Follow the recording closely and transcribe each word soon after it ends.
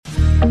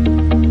Time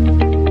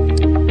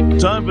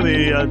for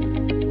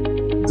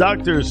the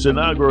Dr.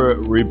 Sinagra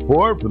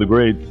report for the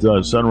great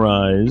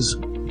Sunrise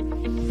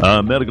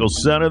Medical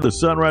Center, the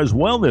Sunrise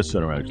Wellness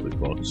Center, actually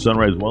called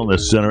Sunrise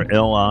Wellness Center,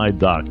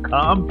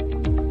 li.com.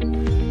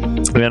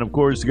 And, of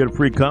course, to get a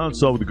free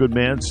consult with the good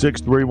man,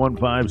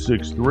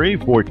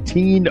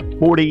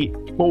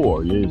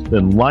 631-563-1444. It's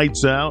been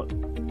lights out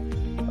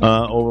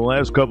over the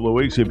last couple of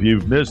weeks. If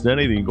you've missed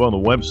anything, go on the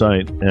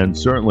website, and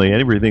certainly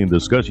everything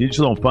discussed, you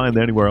just don't find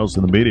that anywhere else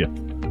in the media.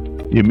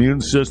 The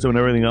immune system and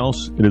everything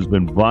else, it has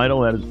been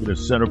vital. That has been a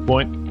center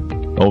point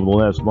over the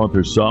last month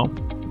or so.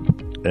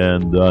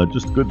 And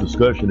just a good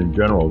discussion in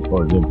general as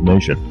far as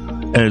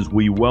information. As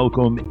we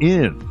welcome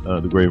in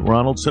the great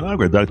Ronald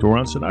Sinagra, Dr.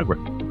 Ron Sinagra.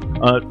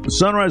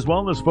 Sunrise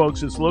Wellness,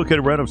 folks, it's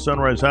located right off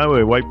Sunrise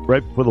Highway,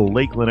 right before the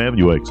Lakeland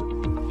Avenue exit.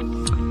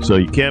 So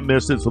you can't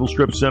miss it. It's a little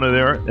strip center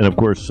there. And, of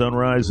course,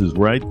 Sunrise is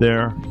right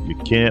there. You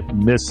can't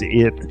miss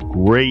it.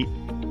 Great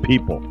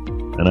people.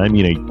 And I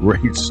mean a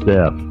great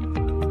staff.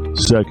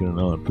 Second to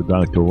none for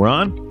Dr.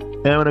 Ron.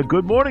 And a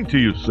good morning to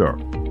you, sir.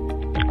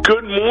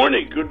 Good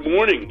morning. Good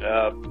morning.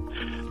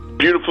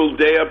 Beautiful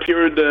day up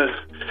here in the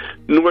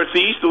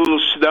Northeast. A little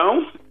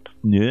snow.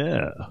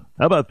 Yeah.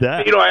 How about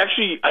that? You know, I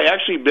actually.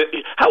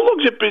 How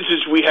long's it been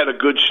since we had a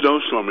good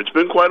snowstorm? It's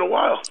been quite a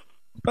while.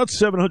 About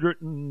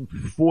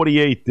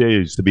 748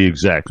 days, to be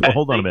exact. Well,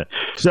 hold on a minute.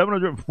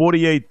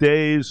 748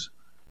 days,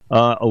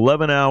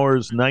 11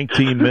 hours,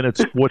 19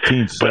 minutes,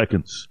 14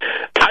 seconds.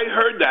 I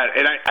heard that,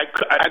 and I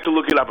had to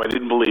look it up. I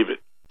didn't believe it.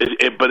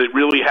 But it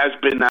really has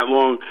been that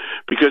long,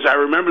 because I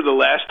remember the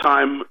last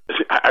time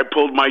I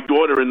pulled my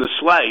daughter in the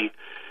sleigh,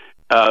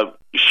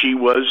 she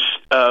was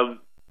a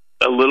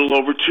little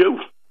over 2.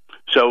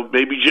 So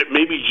maybe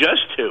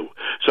just 2.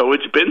 So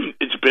it's been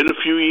a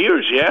few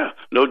years, yeah,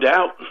 no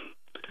doubt.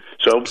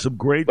 So some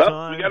great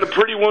times. We got a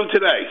pretty one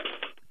today.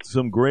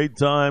 Some great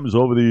times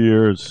over the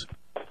years.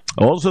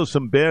 Also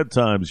some bad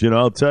times. You know,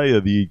 I'll tell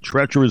you, the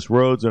treacherous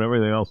roads and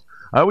everything else.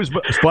 I always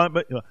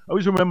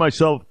remember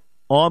myself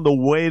on the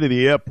way to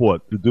the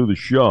airport to do the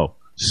show,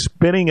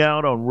 spinning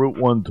out on Route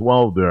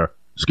 112 there.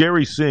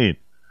 Scary scene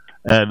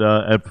at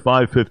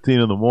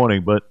 5:15 in the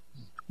morning. But,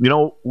 you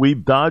know,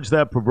 we've dodged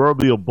that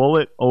proverbial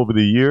bullet over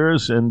the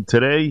years. And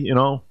today, you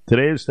know,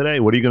 today is today.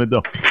 What are you going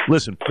to do?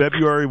 Listen,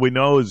 February we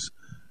know is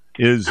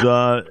you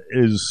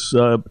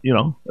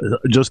know,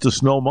 just a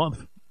snow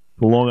month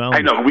for Long Island.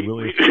 I know.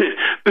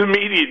 The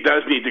media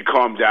does need to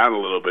calm down a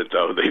little bit,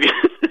 though. They,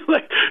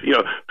 like, you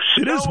know,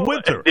 snow, it is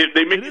winter.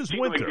 They make it seem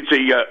like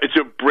it's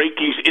a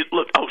breaking.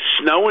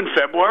 Snow in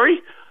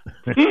February.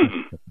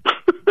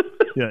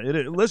 Yeah, it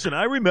is. Listen,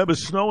 I remember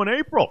snow in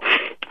April.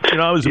 You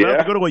know, I was about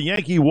to go to a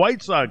Yankee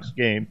White Sox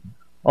game.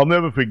 I'll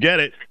never forget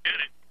it.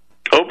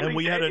 And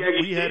we had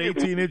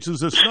 18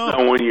 inches of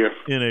snow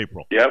in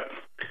April. Yep.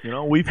 You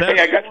know, we've had.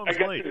 Hey, I got some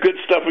good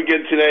stuff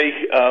again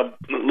today.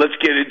 Let's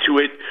get into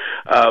it.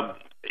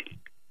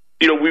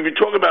 You know, we've been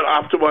talking about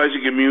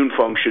optimizing immune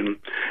function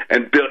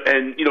and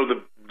you know,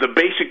 the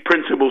basic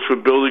principles for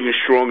building a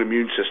strong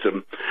immune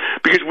system,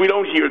 because we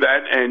don't hear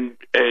that, and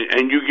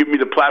you give me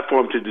the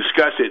platform to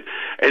discuss it,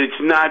 and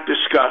it's not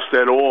discussed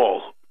at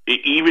all,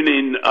 even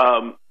in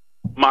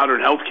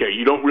modern healthcare.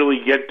 You don't really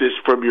get this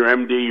from your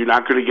MD. You're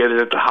not going to get it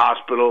at the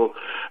hospital.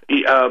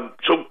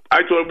 So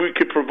I thought we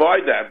could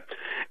provide that.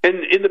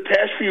 And in the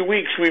past few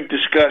weeks, we've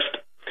discussed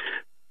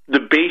the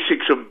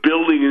basics of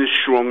building a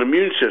strong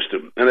immune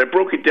system. And I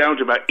broke it down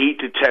to about 8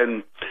 to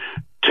 10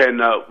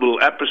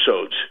 little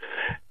episodes.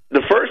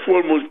 The first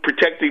one was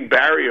protecting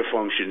barrier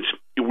functions.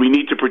 We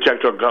need to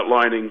protect our gut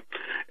lining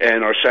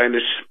and our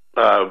sinus,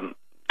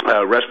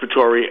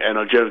 respiratory, and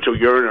our genital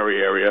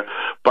urinary area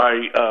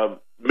by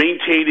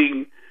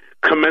maintaining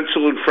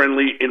commensal and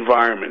friendly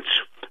environments,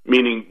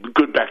 meaning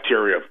good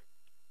bacteria.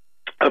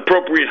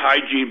 Appropriate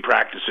hygiene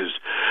practices.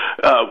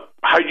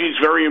 Hygiene is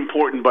very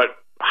important, but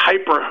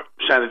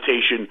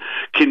hyper-sanitation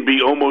can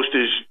be almost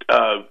as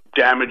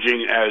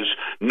damaging as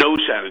no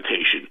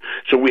sanitation.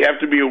 So we have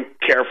to be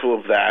careful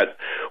of that.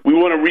 We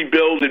want to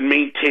rebuild and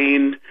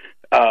maintain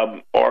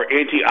our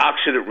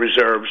antioxidant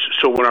reserves,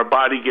 so when our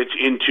body gets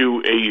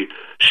into a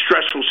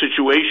stressful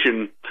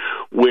situation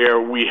where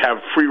we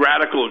have free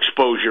radical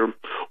exposure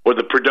or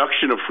the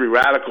production of free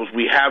radicals,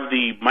 we have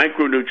the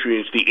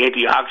micronutrients, the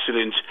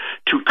antioxidants,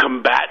 to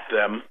combat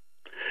them.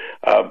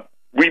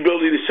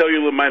 Rebuilding the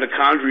cellular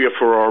mitochondria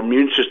for our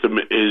immune system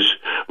is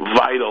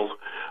vital.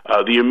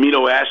 The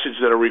amino acids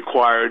that are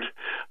required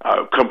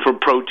come from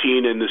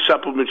protein, and the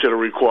supplements that are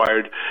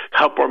required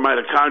help our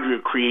mitochondria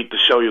create the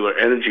cellular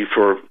energy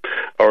for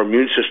our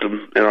immune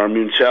system and our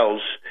immune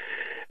cells.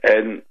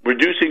 And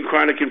reducing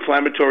chronic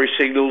inflammatory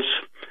signals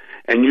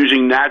and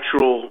using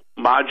natural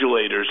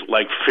modulators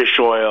like fish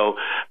oil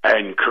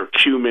and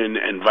curcumin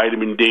and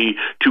vitamin D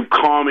to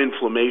calm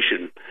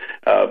inflammation.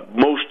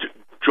 Most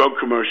drug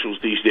commercials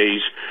these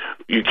days,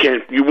 you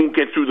won't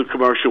get through the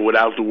commercial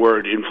without the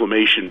word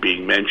inflammation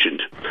being mentioned.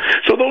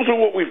 So those are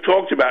what we've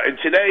talked about. And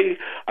today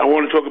I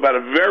want to talk about a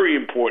very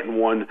important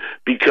one,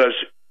 because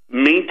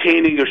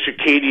maintaining a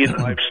circadian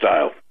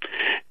lifestyle.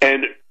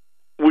 And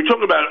we're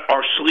talking about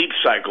our sleep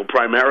cycle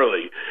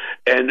primarily,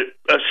 and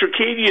a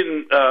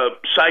circadian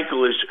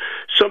cycle is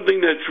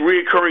something that's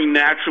reoccurring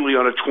naturally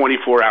on a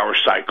 24-hour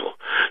cycle.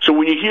 So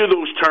when you hear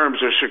those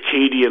terms, a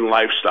circadian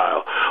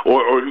lifestyle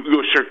or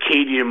your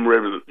circadian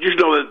rhythm, just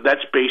know that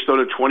that's based on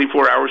a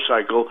 24-hour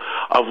cycle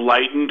of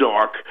light and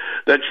dark.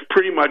 That's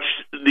pretty much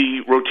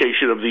the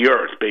rotation of the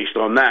Earth based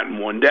on that in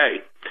one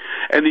day.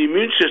 And the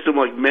immune system,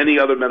 like many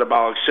other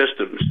metabolic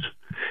systems,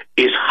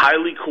 is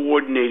highly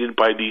coordinated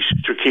by these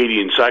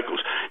circadian cycles.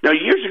 Now,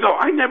 years ago,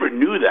 I never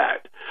knew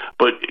that,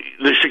 but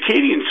the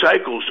circadian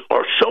cycles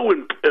are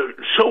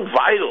so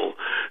vital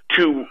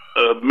to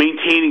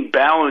maintaining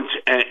balance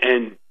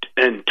and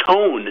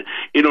tone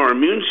in our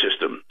immune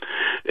system,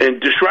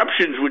 and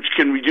disruptions which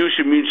can reduce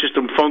immune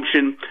system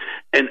function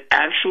and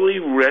actually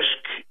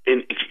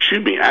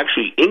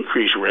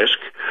increase risk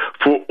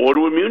for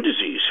autoimmune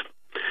disease.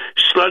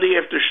 Study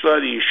after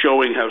study is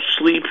showing how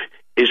sleep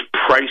is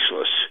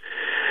priceless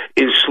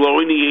in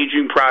slowing the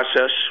aging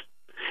process,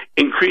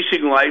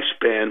 increasing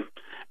lifespan,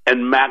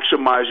 and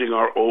maximizing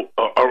our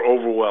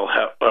overall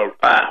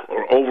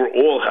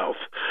health.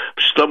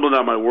 Stumbling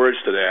on my words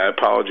today. I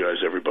apologize,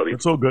 everybody.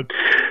 It's all good.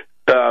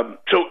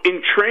 So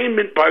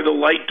entrainment by the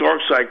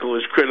light-dark cycle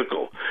is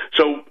critical.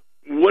 So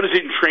what does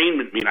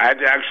entrainment mean? I had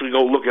to actually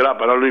go look it up.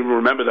 I don't even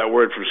remember that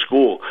word from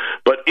school.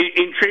 But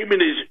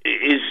entrainment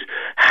is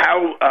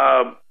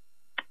how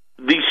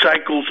these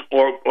cycles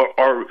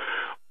are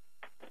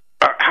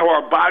how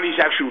our body's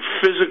actual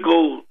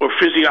physical or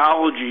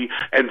physiology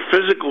and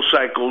physical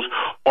cycles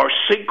are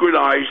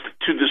synchronized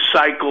to the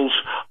cycles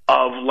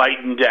of light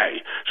and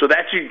day. So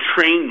that's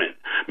entrainment,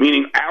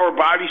 meaning our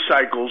body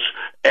cycles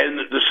and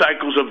the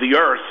cycles of the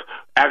Earth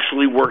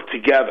actually work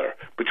together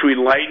between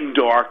light and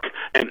dark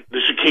and the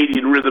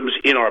circadian rhythms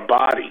in our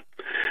body.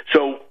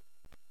 So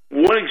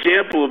one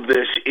example of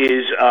this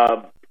is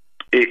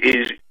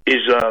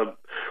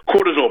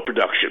cortisol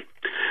production.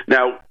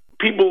 Now,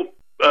 people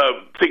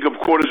think of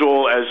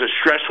cortisol as a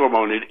stress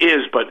hormone. It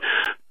is, but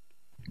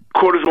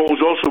cortisol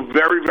is also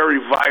very, very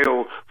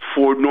vital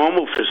for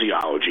normal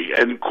physiology,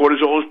 and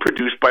cortisol is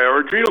produced by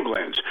our adrenal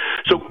glands.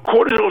 So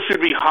cortisol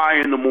should be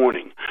high in the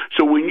morning.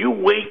 So when you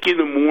wake in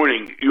the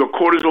morning, your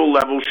cortisol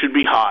levels should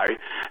be high,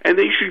 and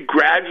they should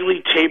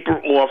gradually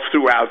taper off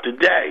throughout the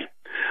day.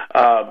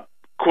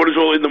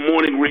 Cortisol in the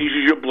morning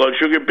raises your blood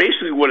sugar.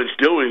 Basically what it's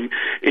doing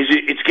is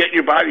it's getting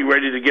your body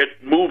ready to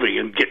get moving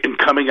and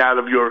coming out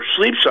of your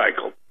sleep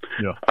cycle.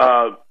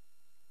 Yeah.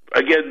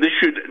 Again, this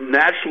should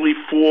naturally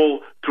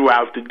fall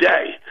throughout the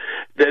day.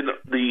 Then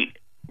the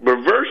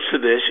reverse to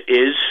this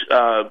is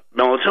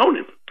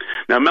melatonin.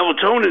 Now,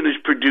 melatonin is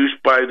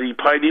produced by the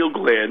pineal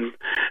gland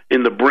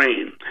in the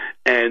brain,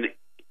 and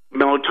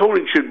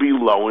melatonin should be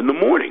low in the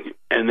morning,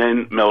 and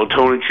then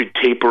melatonin should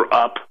taper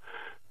up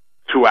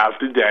throughout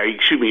the day,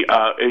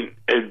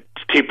 and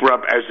taper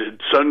up as the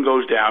sun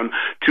goes down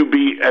to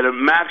be at a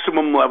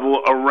maximum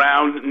level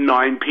around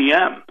 9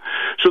 p.m.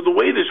 So the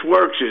way this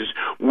works is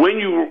when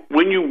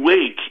you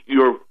wake,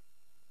 your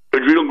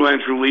adrenal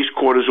glands release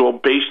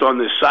cortisol based on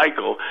this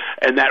cycle,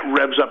 and that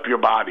revs up your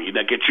body.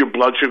 That gets your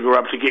blood sugar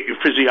up to get your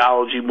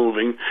physiology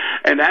moving.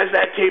 And as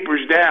that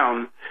tapers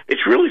down,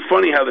 it's really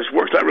funny how this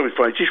works. Not really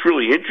funny, it's just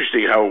really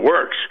interesting how it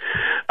works.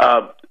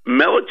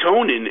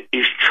 Melatonin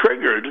is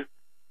triggered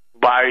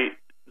by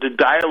the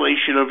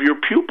dilation of your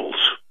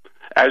pupils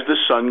as the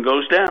sun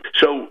goes down.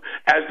 So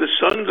as the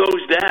sun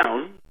goes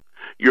down,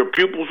 your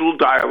pupils will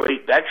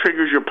dilate. That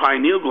triggers your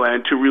pineal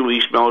gland to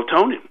release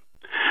melatonin.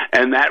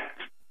 And that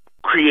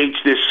creates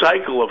this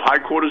cycle of low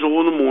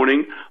cortisol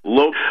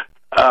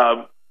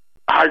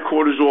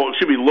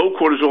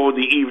in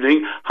the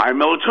evening, high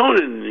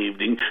melatonin in the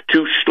evening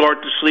to start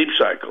the sleep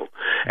cycle.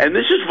 And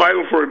this is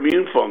vital for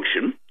immune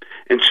function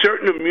and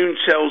certain immune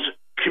cells'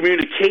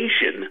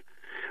 communication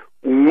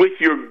with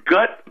your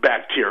gut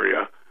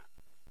bacteria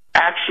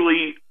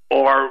actually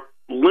are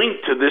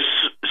linked to this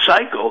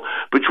cycle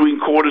between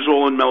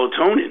cortisol and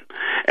melatonin.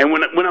 And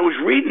when I was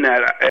reading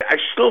that, I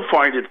still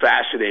find it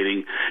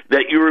fascinating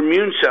that your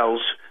immune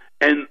cells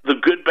and the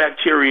good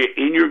bacteria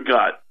in your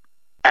gut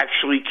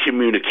actually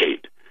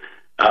communicate.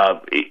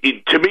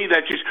 To me,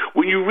 that just,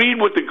 when you read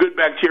what the good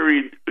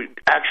bacteria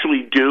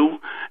actually do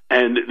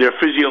and their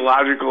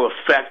physiological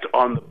effect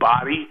on the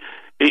body,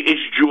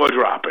 it's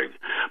jaw-dropping.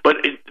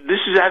 But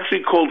this is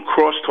actually called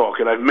crosstalk,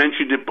 and I've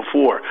mentioned it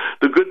before.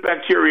 The good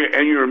bacteria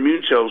and your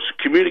immune cells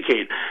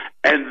communicate,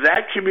 and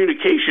that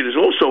communication is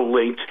also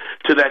linked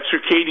to that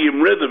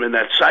circadian rhythm and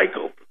that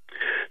cycle.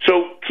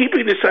 So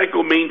keeping the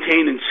cycle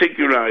maintained and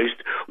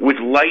synchronized with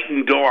light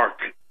and dark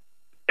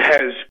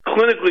has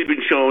clinically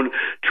been shown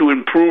to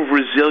improve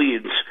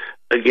resilience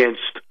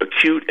against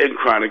acute and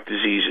chronic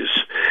diseases.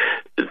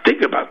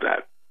 Think about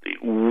that.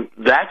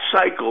 That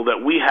cycle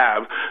that we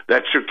have,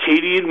 that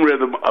circadian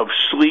rhythm of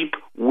sleep,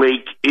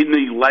 wake, in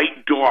the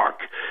light,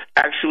 dark,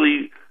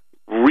 actually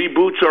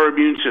reboots our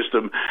immune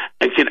system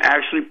and can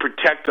actually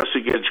protect us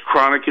against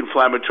chronic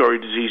inflammatory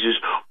diseases,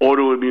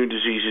 autoimmune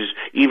diseases,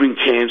 even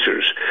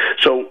cancers.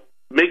 So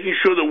making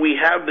sure that we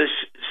have this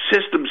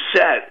system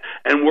set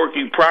and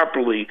working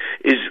properly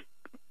is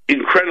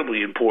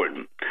incredibly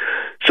important.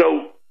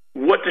 So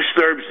what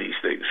disturbs these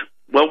things?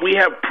 Well, we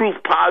have proof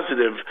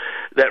positive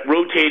that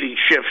rotating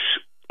shifts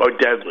are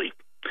deadly.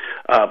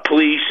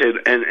 Police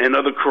and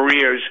other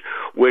careers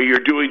where you're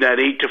doing that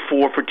 8 to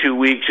 4 for 2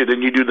 weeks, and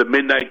then you do the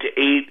midnight to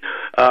 8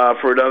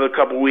 for another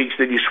couple of weeks,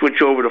 then you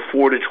switch over to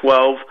 4 to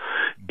 12.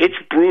 It's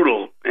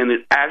brutal, and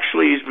it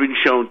actually has been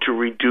shown to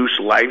reduce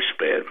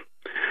lifespan.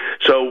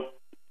 So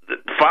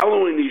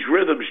following these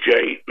rhythms,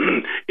 Jay,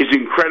 is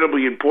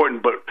incredibly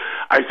important, but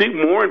I think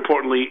more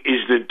importantly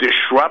is the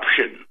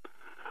disruption.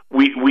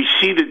 We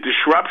see the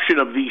disruption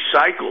of these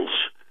cycles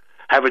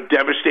have a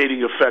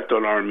devastating effect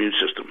on our immune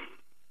system.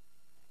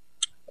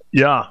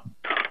 Yeah.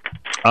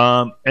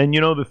 And,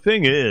 the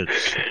thing is,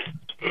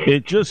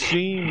 it just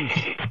seems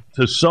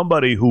to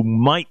somebody who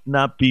might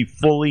not be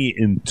fully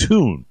in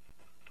tune.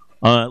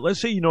 Let's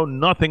say you know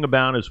nothing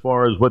about as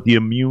far as what the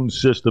immune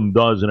system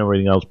does and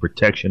everything else,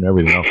 protection,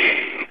 everything else.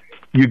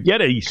 You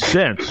get a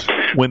sense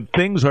when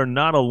things are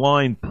not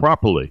aligned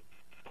properly.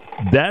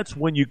 That's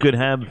when you could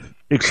have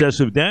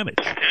excessive damage.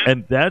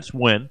 And that's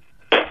when,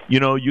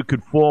 you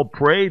could fall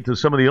prey to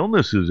some of the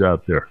illnesses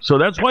out there. So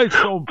that's why it's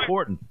so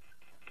important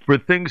for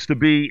things to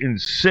be in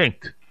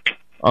sync.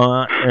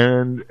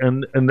 And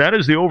that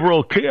is the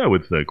overall key, I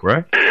would think,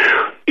 right?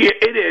 Yeah,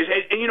 it is.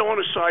 And on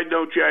a side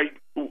note, Jay,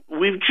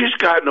 we've just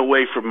gotten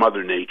away from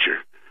Mother Nature.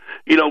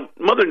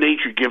 Mother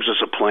Nature gives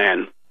us a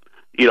plan.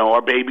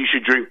 Our baby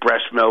should drink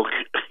breast milk.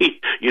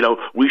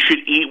 We should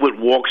eat what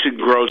walks and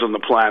grows on the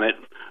planet,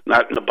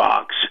 not in the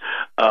box.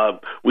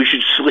 We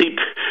should sleep.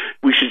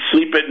 We should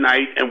sleep at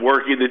night and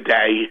work in the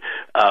day.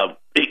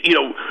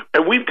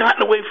 And we've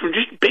gotten away from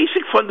just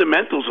basic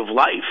fundamentals of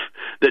life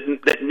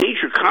that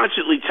nature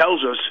constantly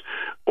tells us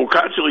or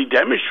constantly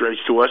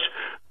demonstrates to us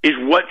is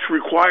what's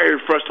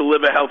required for us to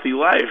live a healthy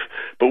life.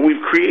 But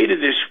we've created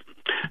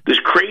this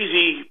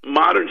crazy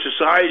modern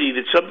society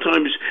that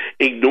sometimes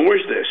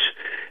ignores this.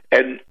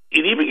 And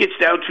it even gets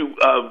down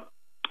to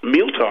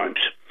meal times.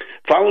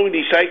 Following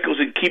these cycles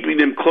and keeping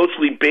them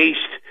closely based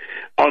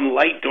on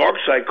light-dark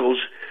cycles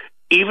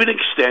even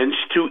extends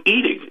to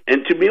eating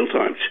and to meal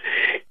times.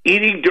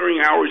 Eating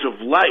during hours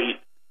of light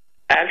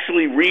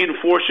actually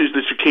reinforces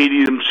the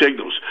circadian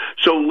signals.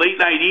 So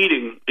late-night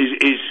eating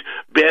is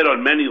bad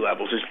on many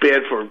levels. It's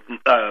bad for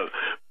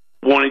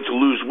wanting to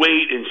lose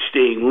weight and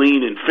staying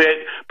lean and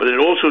fit, but it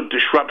also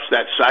disrupts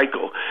that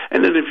cycle.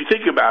 And then if you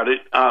think about it,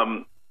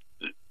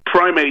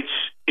 primates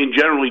in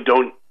generally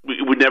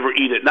would never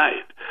eat at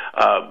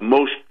night.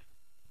 Most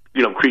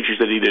creatures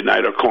that eat at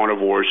night are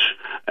carnivores,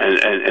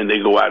 and they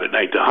go out at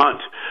night to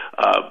hunt.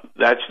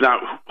 That's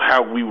not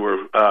how we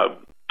were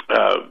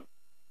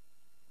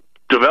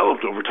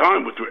developed over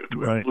time with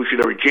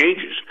evolutionary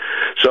changes.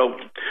 So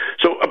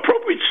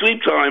appropriate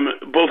sleep time,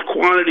 both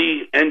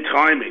quantity and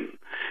timing,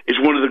 is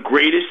one of the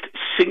greatest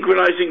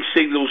synchronizing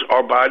signals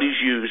our bodies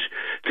use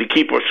to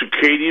keep our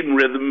circadian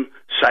rhythm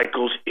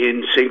cycles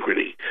in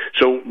synchrony.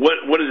 So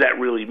what does that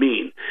really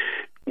mean?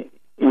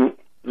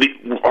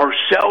 Our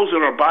cells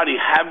in our body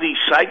have these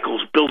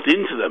cycles built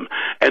into them,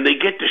 and they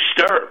get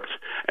disturbed.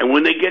 And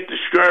when they get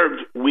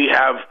disturbed, we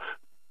have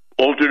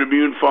altered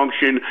immune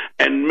function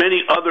and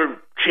many other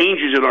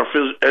changes in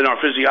our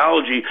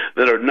physiology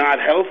that are not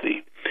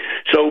healthy.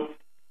 So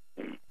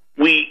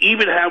we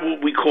even have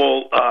what we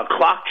call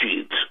clock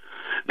genes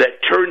that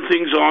turn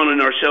things on in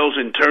our cells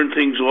and turn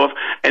things off,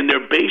 and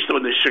they're based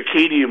on the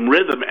circadian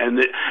rhythm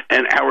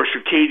and our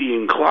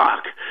circadian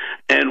clock.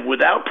 And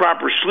without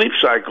proper sleep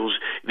cycles,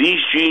 these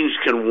genes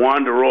can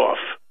wander off,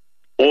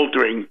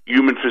 altering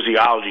human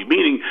physiology,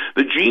 meaning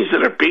the genes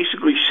that are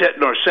basically set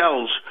in our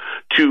cells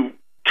to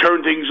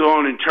turn things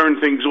on and turn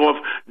things off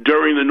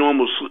during the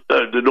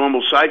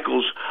normal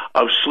cycles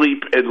of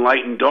sleep and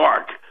light and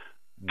dark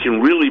can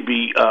really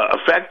be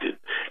affected,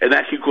 and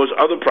that can cause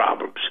other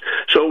problems.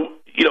 So,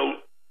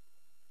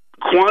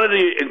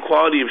 quantity and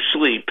quality of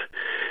sleep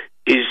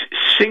is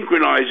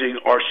synchronizing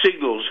our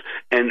signals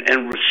and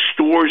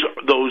restores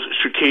those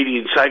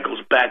circadian cycles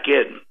back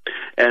in.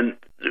 And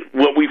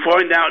what we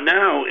find out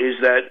now is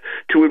that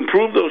to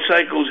improve those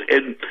cycles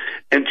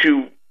and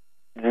to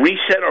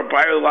reset our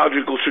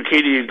biological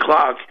circadian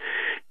clock,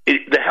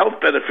 the health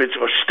benefits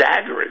are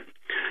staggering.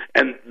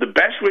 And the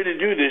best way to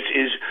do this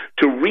is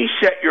to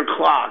reset your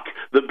clock.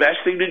 The best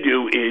thing to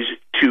do is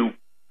to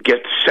get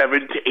 7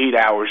 to 8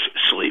 hours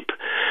sleep.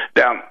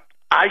 Now,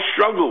 I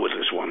struggle with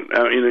this one.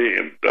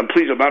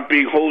 Please, I'm not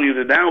being holier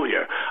than thou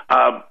here.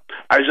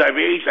 As I've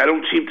aged, I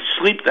don't seem to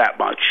sleep that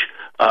much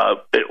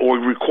or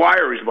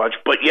require as much,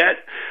 but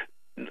yet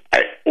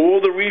all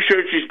the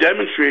research is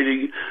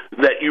demonstrating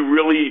that you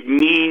really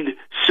need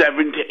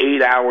 7 to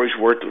 8 hours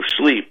worth of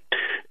sleep.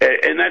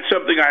 And that's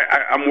something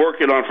I'm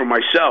working on for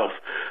myself.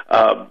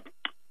 And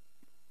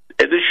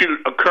this should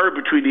occur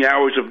between the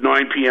hours of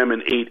 9 p.m.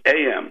 and 8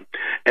 a.m.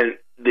 And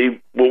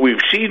what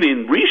we've seen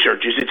in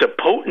research is it's a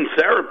potent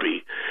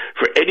therapy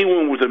for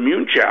anyone with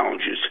immune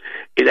challenges.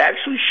 It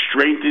actually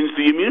strengthens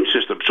the immune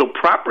system. So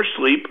proper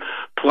sleep,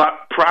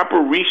 proper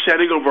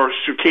resetting of our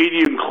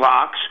circadian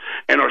clocks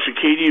and our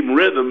circadian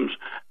rhythms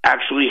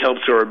actually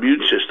helps our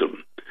immune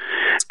system.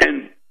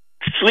 And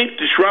sleep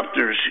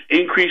disruptors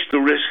increase the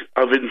risk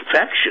of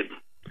infection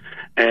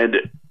and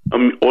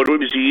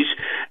autoimmune disease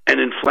and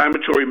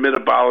inflammatory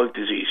metabolic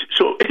disease.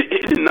 So,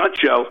 in a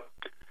nutshell,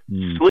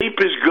 sleep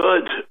is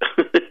good,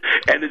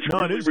 and it's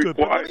really it is good.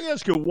 required. But let me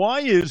ask you, why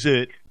is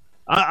it?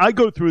 I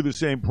go through the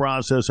same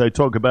process. I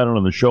talk about it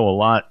on the show a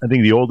lot. I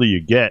think the older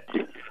you get,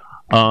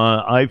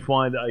 I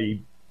find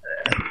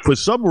for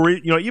some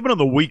reason, even on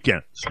the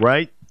weekends,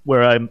 right,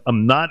 where I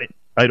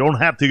don't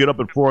have to get up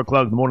at 4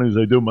 o'clock in the morning as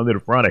I do Monday to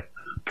Friday.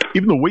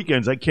 Even the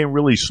weekends, I can't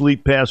really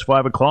sleep past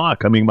 5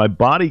 o'clock. I mean, my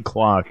body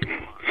clock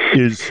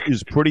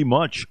is pretty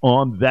much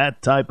on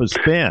that type of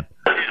span.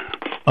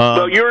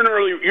 Well, you're an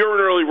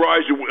early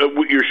riser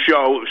with your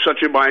show.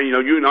 Such a mind,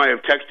 you and I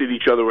have texted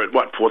each other at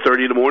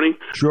 4:30 in the morning.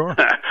 Sure.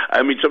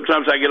 I mean,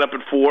 sometimes I get up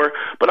at 4,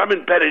 but I'm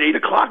in bed at 8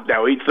 o'clock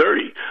now,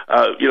 8:30.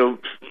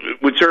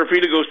 When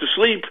Serafina goes to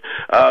sleep,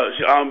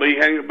 I'll be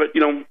hanging. But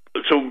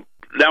so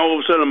now all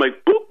of a sudden I'm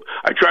like, boop.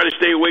 I try to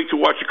stay awake to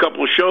watch a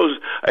couple of shows.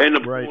 I end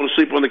up falling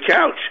asleep on the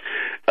couch.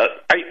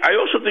 I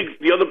also think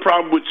the other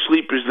problem with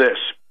sleep is this: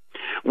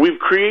 we've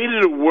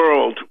created a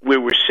world where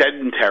we're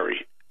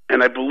sedentary.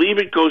 And I believe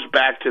it goes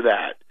back to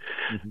that.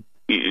 Mm-hmm.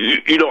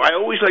 I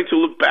always like to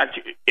look back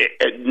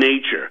at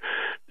nature.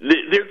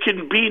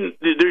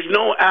 There's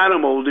no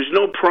animal, there's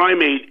no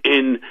primate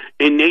in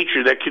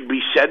nature that could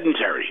be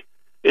sedentary.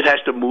 It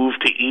has to move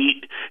to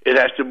eat. It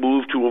has to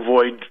move to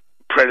avoid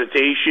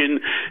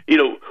predation.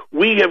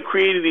 We have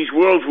created these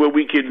worlds where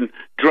we can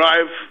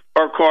drive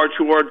our car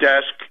to our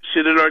desk,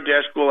 sit at our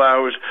desk all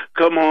hours,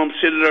 come home,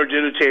 sit at our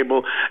dinner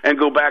table, and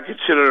go back and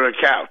sit on our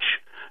couch.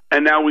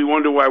 And now we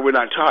wonder why we're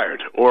not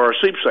tired or our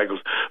sleep cycles.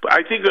 But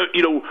I think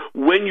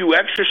when you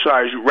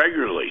exercise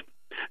regularly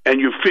and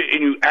you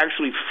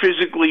actually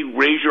physically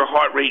raise your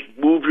heart rate,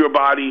 move your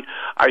body,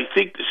 I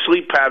think the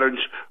sleep patterns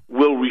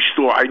will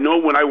restore. I know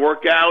when I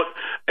work out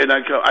and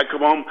I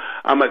come home,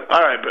 I'm like,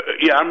 all right,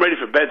 I'm ready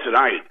for bed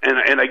tonight,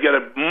 and I get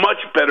a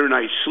much better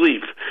night's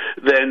sleep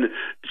than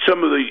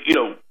some of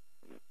the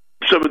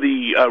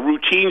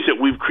routines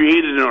that we've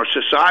created in our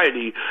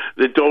society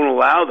that don't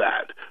allow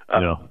that.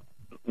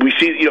 We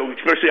see,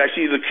 especially I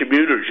see the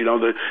commuters,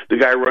 the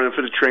guy running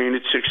for the train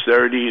at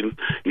 6:30, and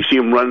you see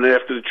him running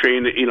after the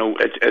train,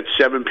 at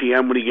 7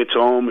 p.m. when he gets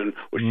home and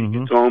when he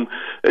gets home.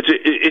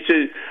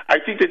 I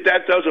think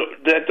that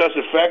does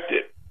affect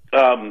it.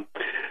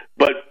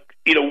 But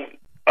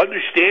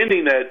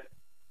understanding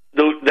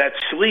that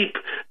sleep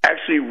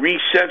actually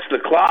resets the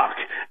clock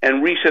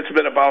and resets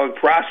metabolic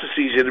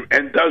processes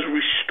and does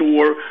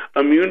restore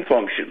immune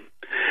function.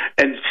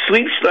 And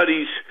sleep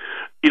studies,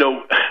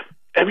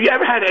 have you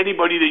ever had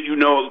anybody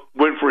that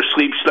went for a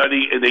sleep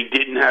study and they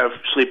didn't have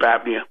sleep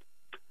apnea?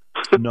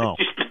 No.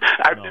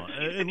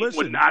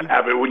 Would not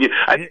have it when you.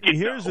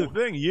 Here's the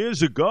thing.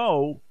 Years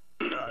ago,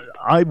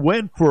 I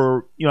went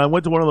to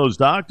one of those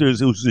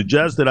doctors who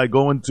suggested I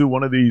go into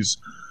one of these,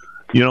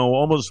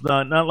 almost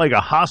not like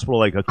a hospital,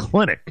 like a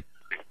clinic,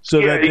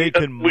 so that they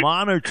can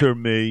monitor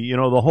me.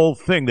 The whole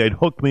thing. They'd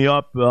hook me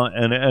up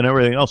and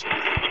everything else.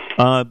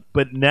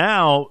 But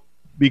now,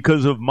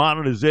 because of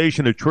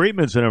modernization of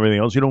treatments and everything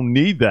else, you don't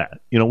need that.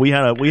 We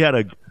had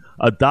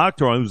a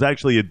doctor who's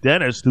actually a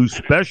dentist who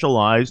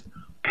specialized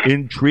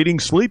in treating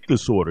sleep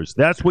disorders.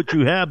 That's what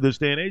you have this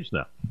day and age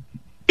now.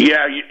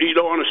 Yeah,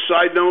 on a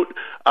side note,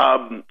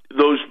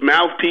 those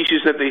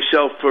mouthpieces that they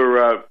sell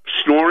for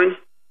snoring,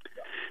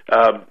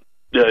 I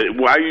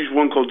use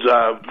one called,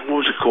 what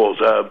was it called?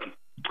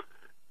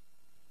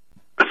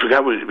 I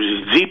forgot what it was,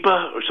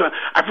 Zipa or something.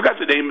 I forgot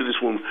the name of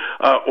this one,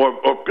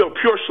 or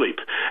Pure Sleep.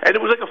 And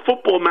it was like a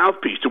football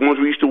mouthpiece, the ones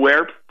we used to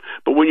wear.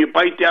 But when you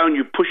bite down,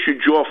 you push your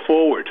jaw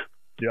forward.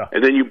 Yeah.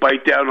 And then you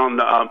bite down on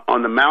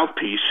the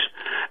mouthpiece,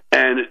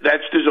 and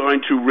that's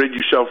designed to rid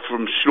yourself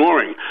from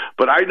snoring.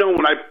 But I know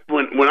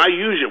when I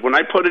use it, when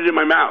I put it in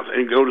my mouth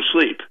and go to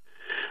sleep,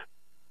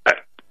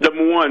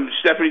 number one,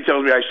 Stephanie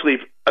tells me I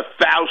sleep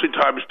 1,000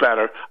 times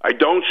better. I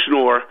don't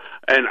snore,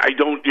 and I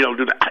don't,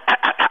 do that.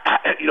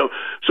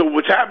 So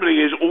what's happening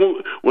is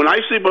when I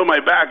sleep on my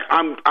back,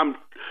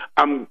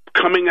 I'm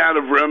coming out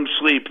of REM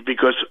sleep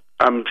because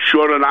I'm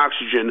short on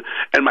oxygen,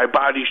 and my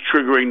body's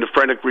triggering the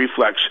phrenic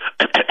reflex,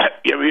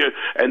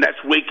 and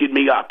that's waking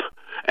me up.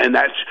 And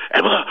that's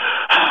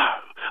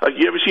like,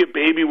 you ever see a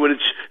baby when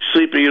it's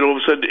sleeping, and all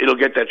of a sudden it'll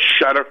get that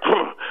shudder.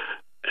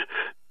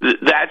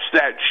 That's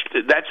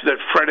that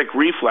phrenic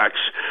reflex,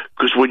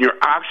 because when your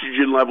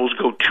oxygen levels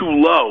go too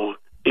low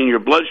in your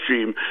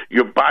bloodstream,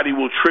 your body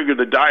will trigger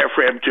the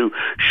diaphragm to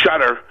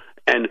shudder,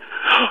 and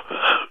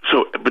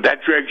but that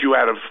drags you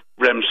out of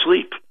REM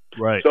sleep.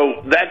 Right.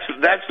 So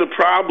that's the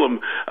problem.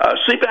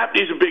 Sleep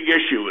apnea is a big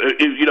issue.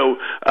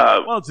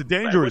 Well, it's a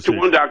dangerous issue.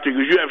 One doctor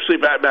goes, "You have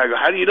sleep apnea." I go,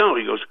 "How do you know?"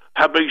 He goes,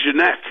 "How big's your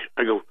neck?"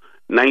 I go,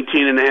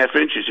 19 and a half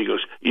inches. He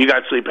goes, "You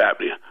got sleep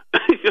apnea."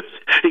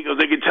 He goes,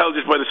 "They can tell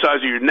just by the size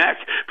of your neck.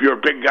 If you're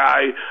a big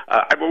guy."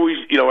 I've always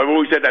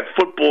had that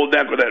football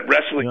neck or that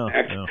wrestling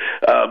neck.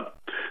 Yeah.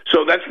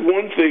 So that's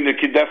one thing that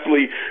can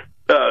definitely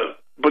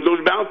But those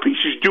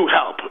mouthpieces do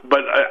help.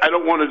 But I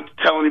don't want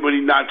to tell anybody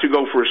not to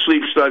go for a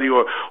sleep study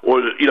or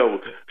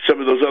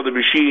some of those other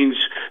machines.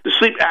 The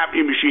sleep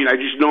apnea machine, I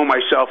just know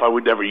myself, I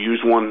would never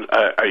use one.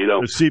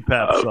 The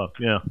CPAP stuff,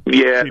 yeah.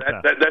 Yeah,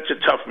 that's a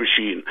tough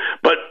machine.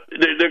 But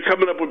they're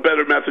coming up with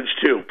better methods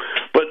too.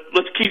 But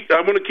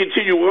I want to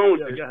continue on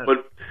with this.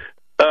 But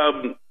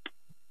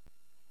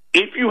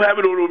if you have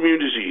an autoimmune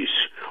disease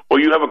or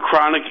you have a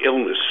chronic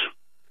illness,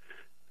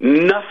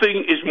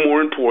 nothing is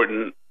more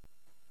important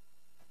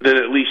than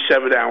at least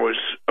 7 hours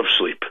of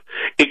sleep.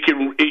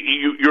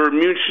 Your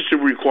immune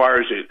system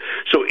requires it.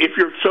 So if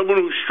you're someone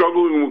who's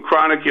struggling with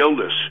chronic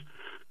illness,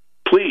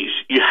 please,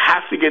 you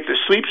have to get the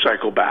sleep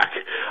cycle back.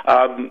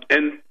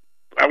 And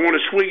I want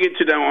to swing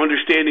into now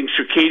understanding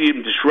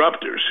circadian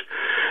disruptors.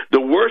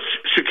 The worst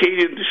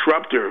circadian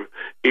disruptor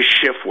is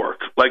shift work,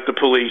 like the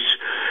police.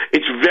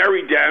 It's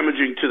very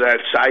damaging to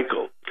that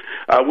cycle.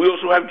 We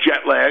also have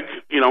jet lag,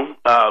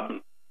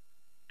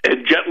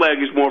 and jet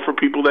lag is more for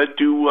people that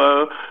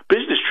do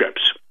business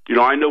trips.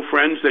 I know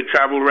friends that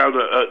travel around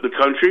the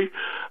country.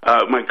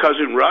 My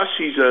cousin Russ,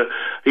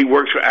 he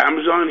works for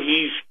Amazon.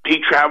 He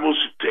travels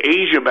to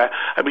Asia.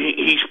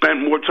 He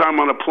spent more time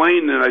on a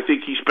plane than I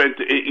think he spent,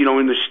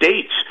 in the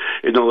States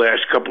in the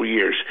last couple of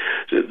years.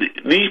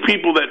 These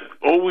people that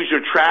always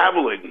are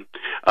traveling,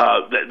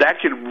 that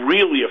can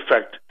really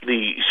affect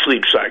the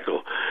sleep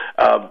cycle.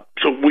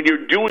 So when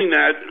you're doing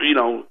that,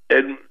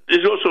 and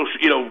there's also,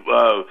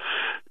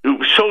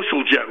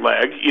 social jet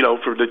lag,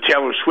 for the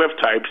Taylor Swift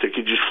types that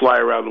can just fly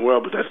around the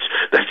world, but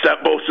that's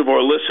not most of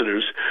our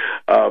listeners.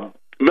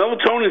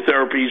 Melatonin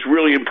therapy is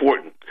really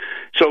important.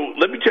 So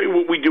let me tell you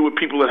what we do with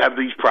people that have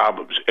these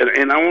problems,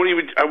 and I won't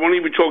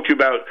even talk to you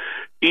about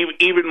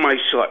even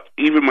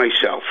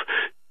myself.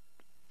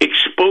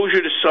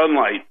 Exposure to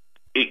sunlight,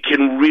 it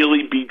can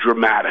really be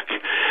dramatic,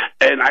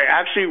 and I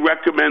actually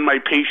recommend my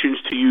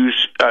patients to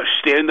use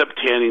stand-up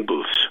tanning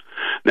booths.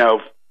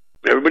 Now,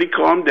 everybody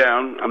calm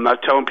down. I'm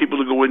not telling people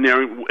to go in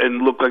there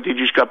and look like they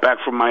just got back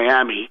from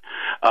Miami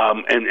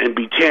and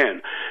be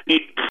tan.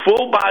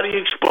 Full body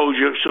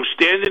exposure, so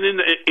standing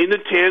in the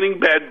tanning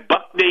bed,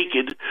 buck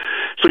naked,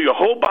 so your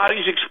whole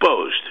body's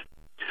exposed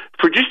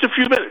for just a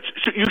few minutes.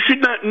 So you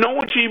should not, no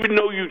one should even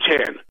know you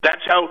tan.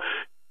 That's how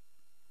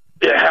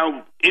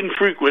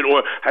infrequent,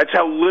 or that's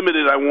how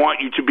limited I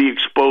want you to be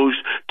exposed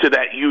to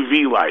that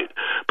UV light.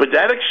 But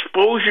that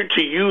exposure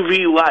to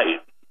UV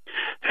light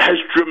has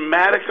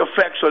dramatic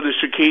effects on the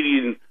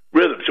circadian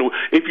rhythm. So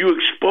if you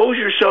expose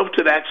yourself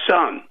to that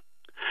sun,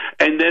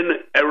 and then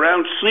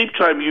around sleep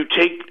time you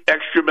take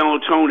extra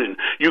melatonin,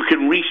 you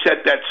can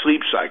reset that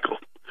sleep cycle.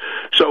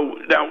 So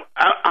now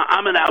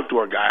I'm an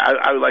outdoor guy.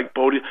 I like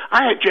boating.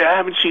 I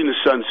haven't seen the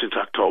sun since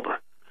October.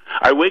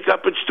 I wake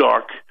up, it's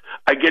dark.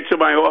 I get to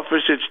my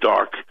office, it's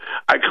dark.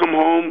 I come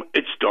home,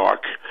 it's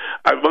dark.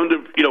 I'm under,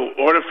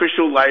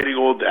 artificial lighting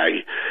all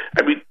day.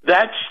 I mean,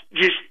 that's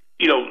just,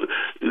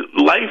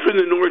 life in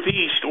the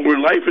Northeast or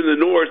life in the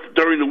North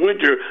during the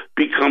winter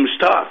becomes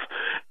tough.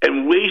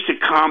 And ways to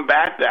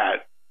combat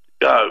that,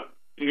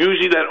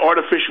 using that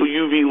artificial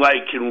UV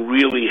light can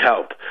really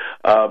help.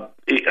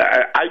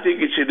 I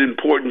think it's an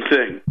important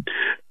thing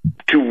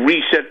to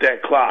reset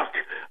that clock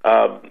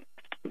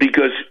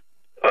because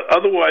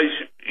otherwise,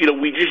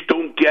 we just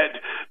don't get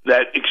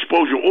that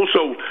exposure.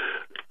 Also,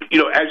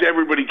 as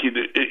everybody can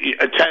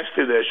attest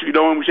to this,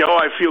 and we say,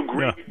 I feel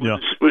great. Yeah.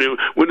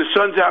 When the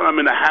sun's out, I'm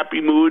in a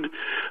happy mood.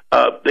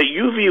 The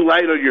UV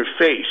light on your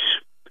face,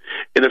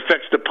 it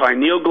affects the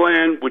pineal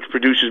gland, which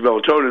produces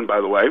melatonin,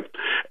 by the way,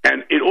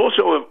 and it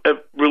also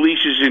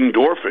releases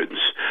endorphins.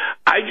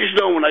 I just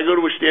know when I go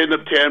to a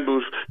stand-up tan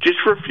booth, just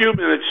for a few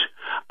minutes,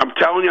 I'm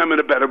telling you I'm in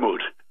a better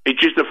mood. It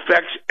just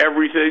affects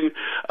everything.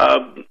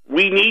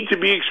 We need to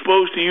be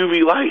exposed to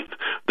UV light.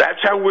 That's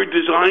how we're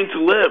designed to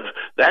live.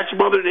 That's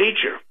Mother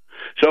Nature.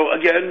 So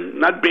again,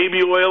 not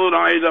baby oil and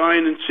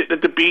iodine and sitting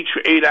at the beach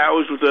for 8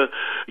 hours with a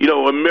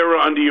mirror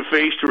under your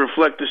face to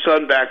reflect the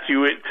sun back to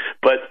you.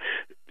 But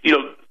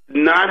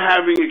not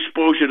having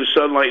exposure to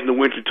sunlight in the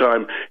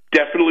wintertime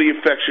definitely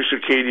affects your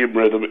circadian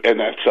rhythm and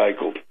that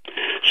cycle.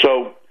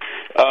 So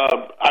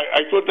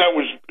I thought that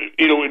was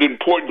an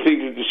important thing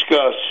to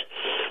discuss.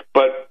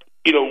 But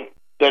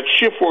that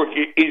shift work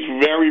is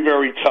very,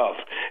 very tough,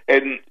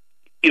 and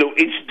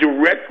it's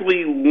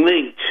directly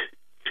linked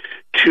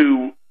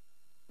to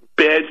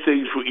bad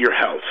things with your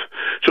health.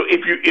 So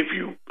if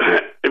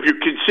you're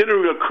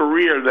considering a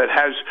career that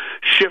has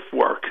shift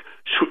work,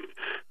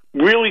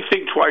 really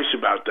think twice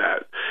about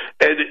that.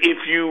 And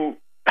if you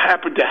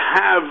happen to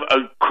have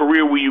a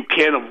career where you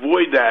can't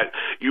avoid that,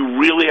 you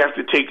really have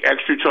to take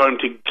extra time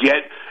to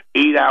get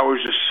 8 hours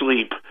of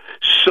sleep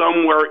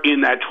somewhere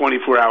in that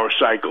 24-hour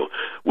cycle.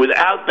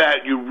 Without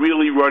that, you're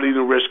really running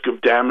the risk of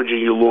damaging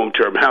your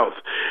long-term health.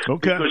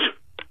 Okay. Because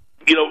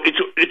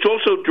it's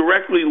also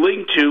directly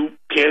linked to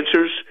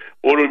cancers,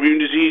 autoimmune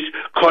disease,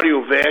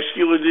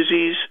 cardiovascular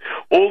disease,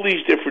 all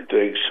these different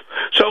things.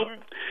 So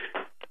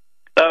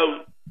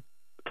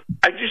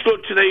I just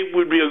thought today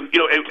would be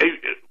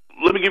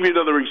let me give you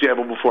another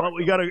example before. Well,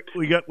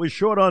 we're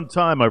short on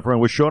time, my friend.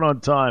 We're short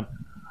on time.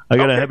 I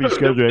got a heavy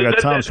schedule. I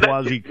got Tom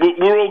Swazi.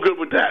 We're all good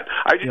with that.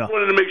 I just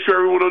wanted to make sure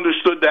everyone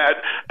understood that.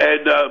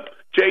 And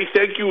Jay,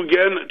 thank you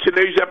again.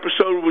 Today's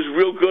episode was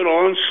real good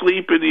on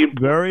sleep and the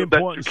very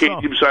important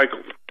circadian cycle.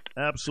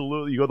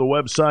 Absolutely. You go to the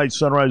website,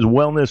 Sunrise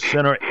Wellness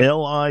Center,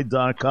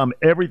 li.com.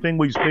 Everything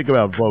we speak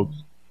about, folks.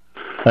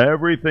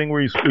 Everything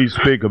we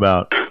speak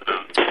about.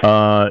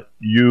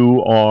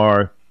 You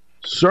are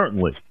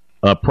certainly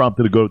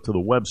prompted to go to the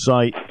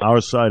website, our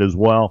site as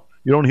well.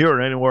 You don't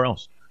hear it anywhere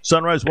else.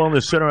 Sunrise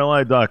Wellness Center,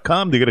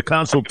 li.com to get a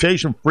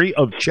consultation free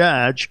of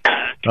charge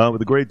with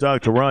the great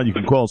Dr. Ron. You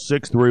can call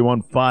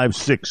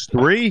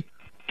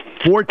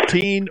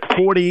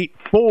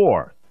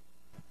 631-563-1444.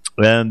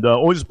 And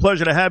always a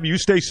pleasure to have you. You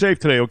stay safe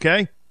today,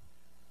 okay?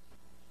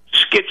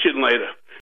 Skitchin' later.